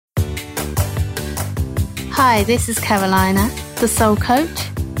Hi, this is Carolina, the Soul Coach.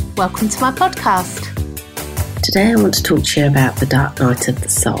 Welcome to my podcast. Today I want to talk to you about the dark night of the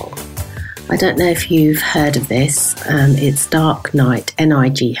soul. I don't know if you've heard of this. It's dark night,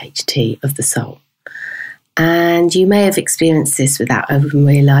 N-I-G-H-T, of the soul. And you may have experienced this without even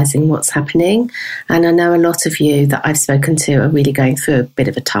realising what's happening. And I know a lot of you that I've spoken to are really going through a bit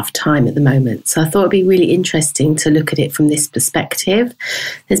of a tough time at the moment. So I thought it'd be really interesting to look at it from this perspective.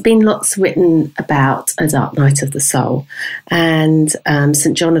 There's been lots written about a dark night of the soul. And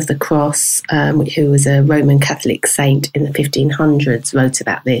St. John of the Cross, who was a Roman Catholic saint in the 1500s, wrote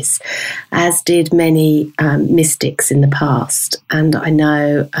about this, as did many mystics in the past. And I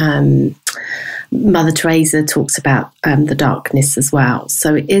know Mother Teresa talks about the darkness as well.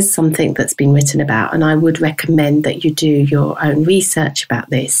 So it is something that's been written about, and I would recommend that you do your own research about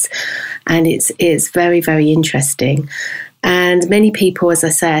this. And it's very, very interesting. And many people, as I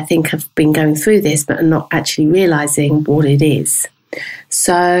say, I think have been going through this, but are not actually realising what it is.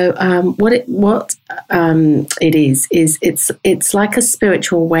 So what it is it's like a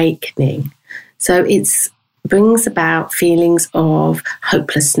spiritual awakening. So it brings about feelings of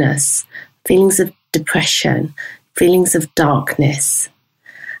hopelessness, feelings of depression, feelings of darkness.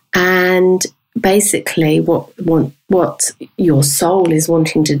 And basically what your soul is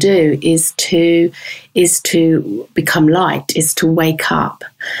wanting to do is to become light, is to wake up.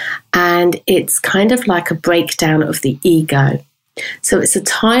 And it's kind of like a breakdown of the ego. So it's a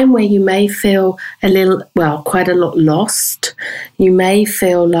time where you may feel quite a lot lost. You may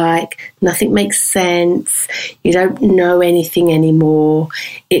feel like nothing makes sense. You don't know anything anymore.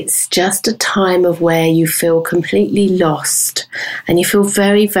 It's just a time of where you feel completely lost and you feel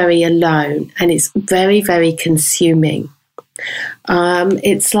very, very alone, and it's very, very consuming.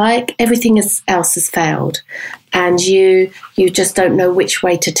 It's like everything else has failed, and you just don't know which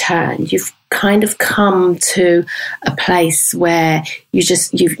way to turn. You've kind of come to a place where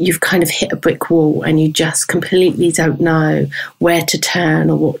you've kind of hit a brick wall, and you just completely don't know where to turn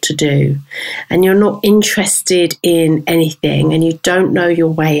or what to do, and you're not interested in anything, and you don't know your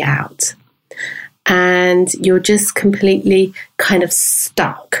way out, and you're just completely kind of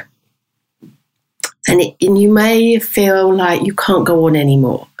stuck. And you may feel like you can't go on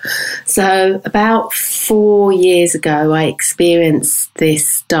anymore. So about 4 years ago, I experienced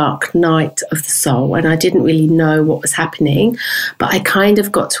this dark night of the soul, and I didn't really know what was happening, but I kind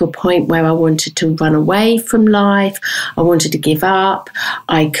of got to a point where I wanted to run away from life. I wanted to give up.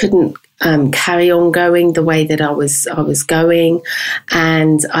 I couldn't carry on going the way that I was going,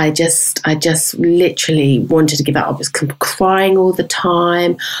 and I just literally wanted to give up. I was crying all the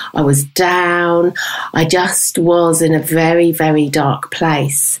time. I was down. I just was in a very, very dark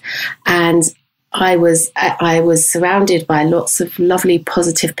place, and I was surrounded by lots of lovely,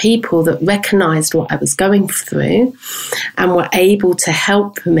 positive people that recognised what I was going through and were able to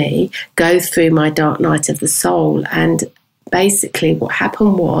help me go through my dark night of the soul. And basically what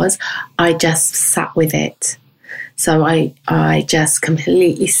happened was I just sat with it. So I just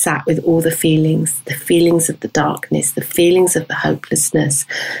completely sat with all the feelings of the darkness, the feelings of the hopelessness,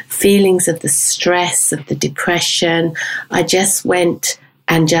 feelings of the stress, of the depression. I just went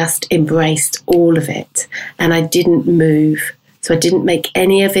and just embraced all of it, and I didn't move. So I didn't make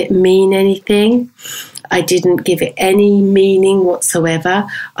any of it mean anything. I didn't give it any meaning whatsoever.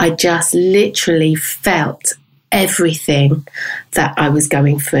 I just literally felt everything that I was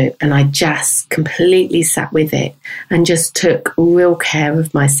going through, and I just completely sat with it and just took real care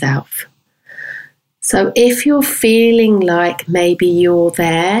of myself. So if you're feeling like maybe you're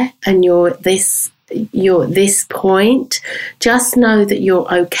there and you're at this point, just know that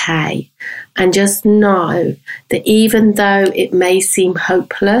you're okay, and just know that even though it may seem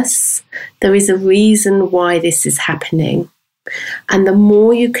hopeless, there is a reason why this is happening. And the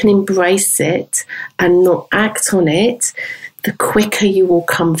more you can embrace it and not act on it, the quicker you will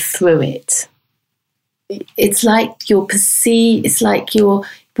come through it. It's like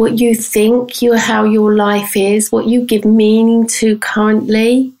what you think, how your life is, what you give meaning to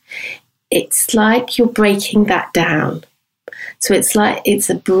currently. It's like you're breaking that down. So it's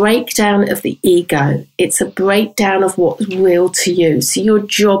a breakdown of the ego. It's a breakdown of what's real to you. So your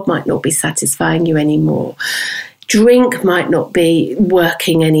job might not be satisfying you anymore. Drink might not be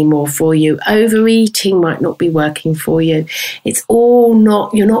working anymore for you. Overeating might not be working for you. It's all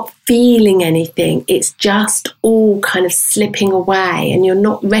you're not feeling anything. It's just all kind of slipping away, and you're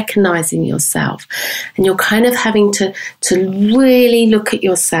not recognizing yourself. And you're kind of having to really look at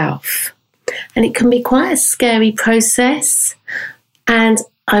yourself. And it can be quite a scary process. And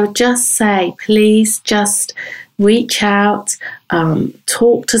I would just say, please just reach out.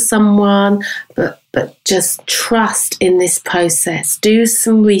 talk to someone, but just trust in this process. Do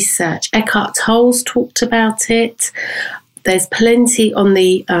some research. Eckhart Tolle's talked about it. There's plenty on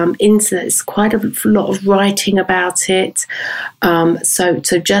the internet. There's quite a lot of writing about it. So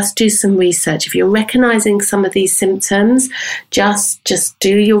just do some research. If you're recognizing some of these symptoms, just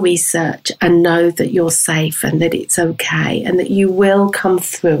do your research and know that you're safe and that it's okay and that you will come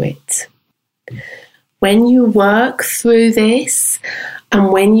through it. When you work through this, and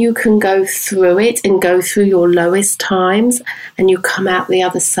when you can go through it and go through your lowest times and you come out the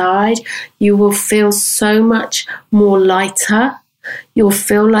other side, you will feel so much more lighter. You'll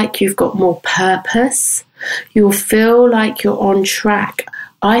feel like you've got more purpose. You'll feel like you're on track.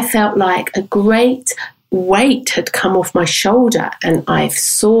 I felt like a great weight had come off my shoulder and I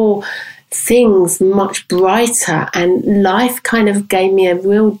saw things much brighter, and life kind of gave me a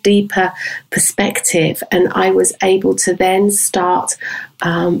real deeper perspective, and I was able to then start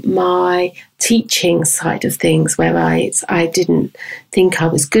my teaching side of things, where I didn't think I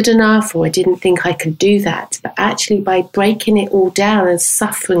was good enough, or I didn't think I could do that. But actually, by breaking it all down and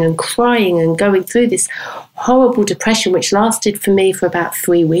suffering and crying and going through this horrible depression, which lasted for me for about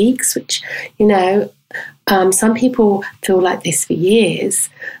 3 weeks, which, some people feel like this for years.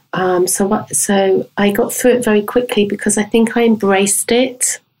 So I got through it very quickly because I think I embraced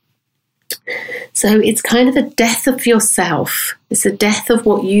it. So it's kind of a death of yourself. It's a death of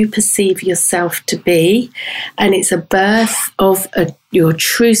what you perceive yourself to be, and it's a birth of your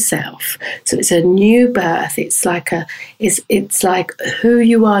true self. So it's a new birth. It's like who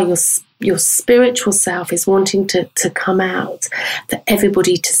you are. Your spiritual self is wanting to come out for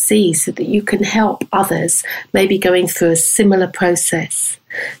everybody to see, so that you can help others maybe going through a similar process.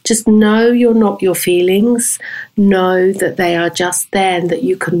 Just know you're not your feelings. Know that they are just there and that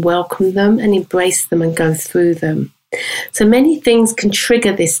you can welcome them and embrace them and go through them. So many things can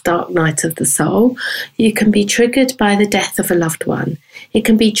trigger this dark night of the soul. You can be triggered by the death of a loved one. It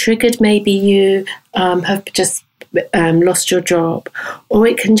can be triggered, maybe you have just lost your job, or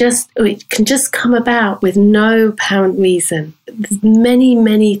it can just come about with no apparent reason. There's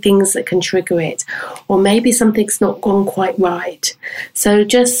many things that can trigger it, or maybe something's not gone quite right. So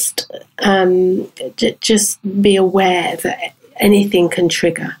just be aware that anything can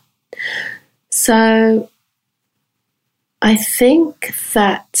trigger. So I think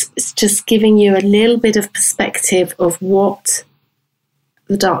that it's just giving you a little bit of perspective of what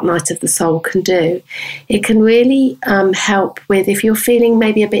the dark night of the soul can do. It can really help with, if you're feeling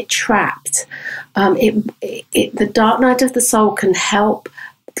maybe a bit trapped, the dark night of the soul can help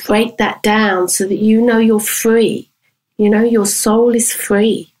break that down so that you're free. Your soul is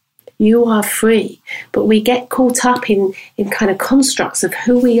free. You are free. But we get caught up in kind of constructs of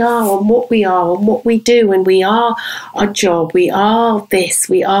who we are and what we do, and we are our job, we are this,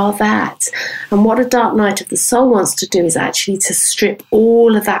 we are that. And what a dark night of the soul wants to do is actually to strip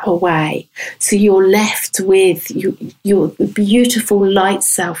all of that away. So you're left with your beautiful light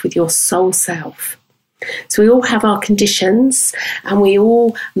self, with your soul self. So we all have our conditions, and we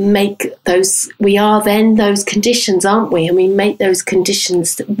all make those, we are then those conditions, aren't we? And we make those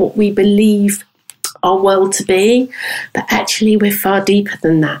conditions what we believe our world to be, but actually we're far deeper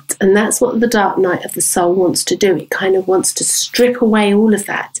than that. And that's what the dark night of the soul wants to do. It kind of wants to strip away all of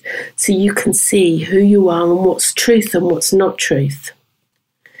that so you can see who you are and what's truth and what's not truth.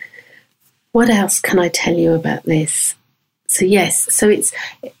 What else can I tell you about this? So it's,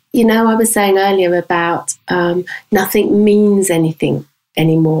 I was saying earlier about nothing means anything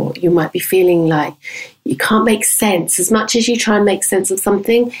anymore. You might be feeling like you can't make sense. As much as you try and make sense of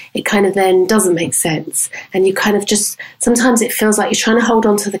something, it kind of then doesn't make sense. And you kind of just, sometimes it feels like you're trying to hold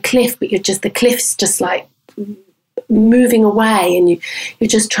on to the cliff, but the cliff's just like moving away, and you're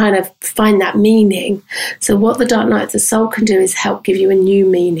just trying to find that meaning. So what the dark night of the soul can do is help give you a new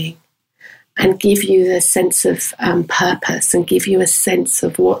meaning, and give you the sense of purpose, and give you a sense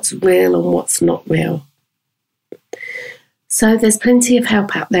of what's real and what's not real. So there's plenty of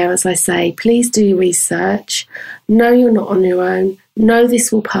help out there, as I say. Please do your research. Know you're not on your own. Know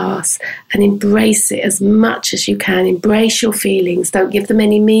this will pass, and embrace it as much as you can. Embrace your feelings. Don't give them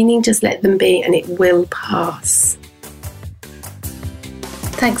any meaning. Just let them be, and it will pass.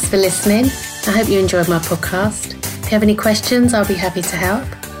 Thanks for listening. I hope you enjoyed my podcast. If you have any questions, I'll be happy to help.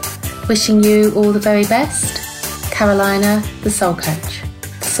 Wishing you all the very best. Carolina, the Soul Coach.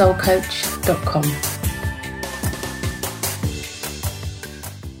 thesoulcoach.com